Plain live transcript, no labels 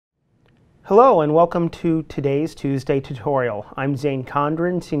Hello and welcome to today's Tuesday tutorial. I'm Zane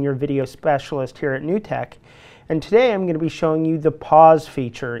Condren, Senior Video Specialist here at NewTek, and today I'm going to be showing you the pause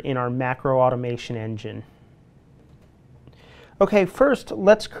feature in our macro automation engine. Okay, first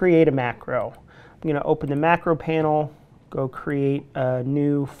let's create a macro. I'm going to open the macro panel, go create a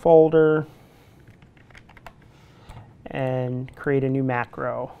new folder, and create a new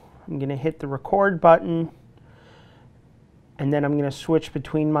macro. I'm going to hit the record button, and then I'm going to switch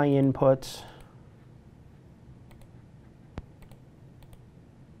between my inputs.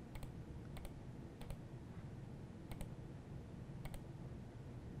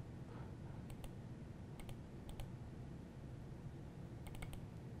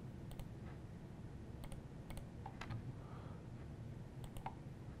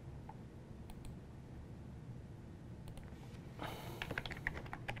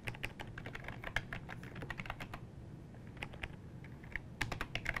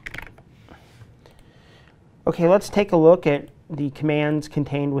 Okay, let's take a look at the commands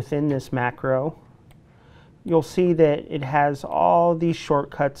contained within this macro. You'll see that it has all these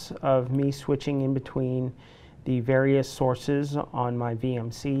shortcuts of me switching in between the various sources on my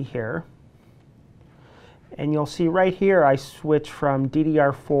VMC here. And you'll see right here I switch from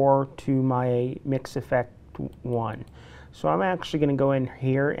DDR4 to my mix effect 1. So I'm actually going to go in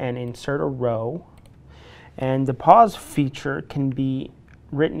here and insert a row. And the pause feature can be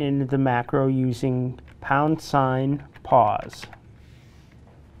written into the macro using #pause.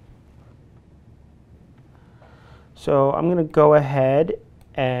 So I'm going to go ahead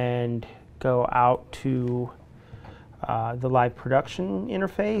and go out to the live production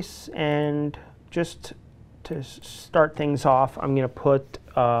interface, and just to start things off, I'm going to put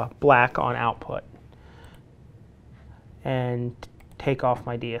black on output and take off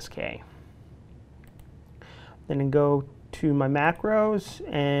my DSK. Then I go to my macros,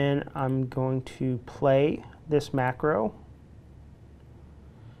 and I'm going to play this macro.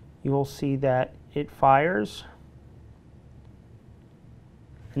 You will see that it fires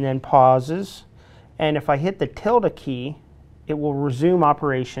and then pauses, and if I hit the tilde key, it will resume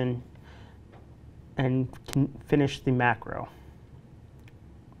operation and can finish the macro.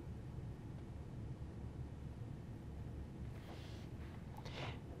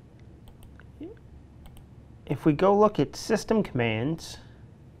 If we go look at system commands,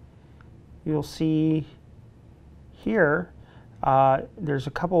 you'll see here there's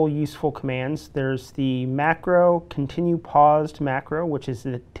a couple useful commands. There's the macro continue paused macro, which is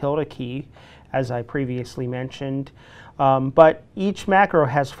the tilde key, as I previously mentioned. But each macro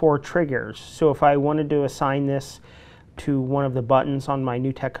has 4 triggers. So if I wanted to assign this to one of the buttons on my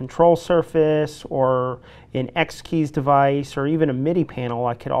NewTek control surface, or an X keys device, or even a MIDI panel,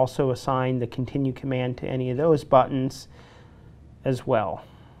 I could also assign the continue command to any of those buttons as well.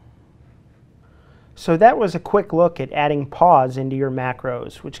 So that was a quick look at adding pause into your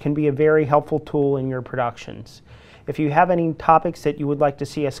macros, which can be a very helpful tool in your productions. If you have any topics that you would like to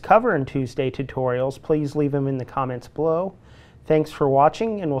see us cover in Tuesday tutorials, please leave them in the comments below. Thanks for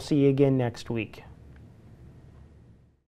watching, and we'll see you again next week.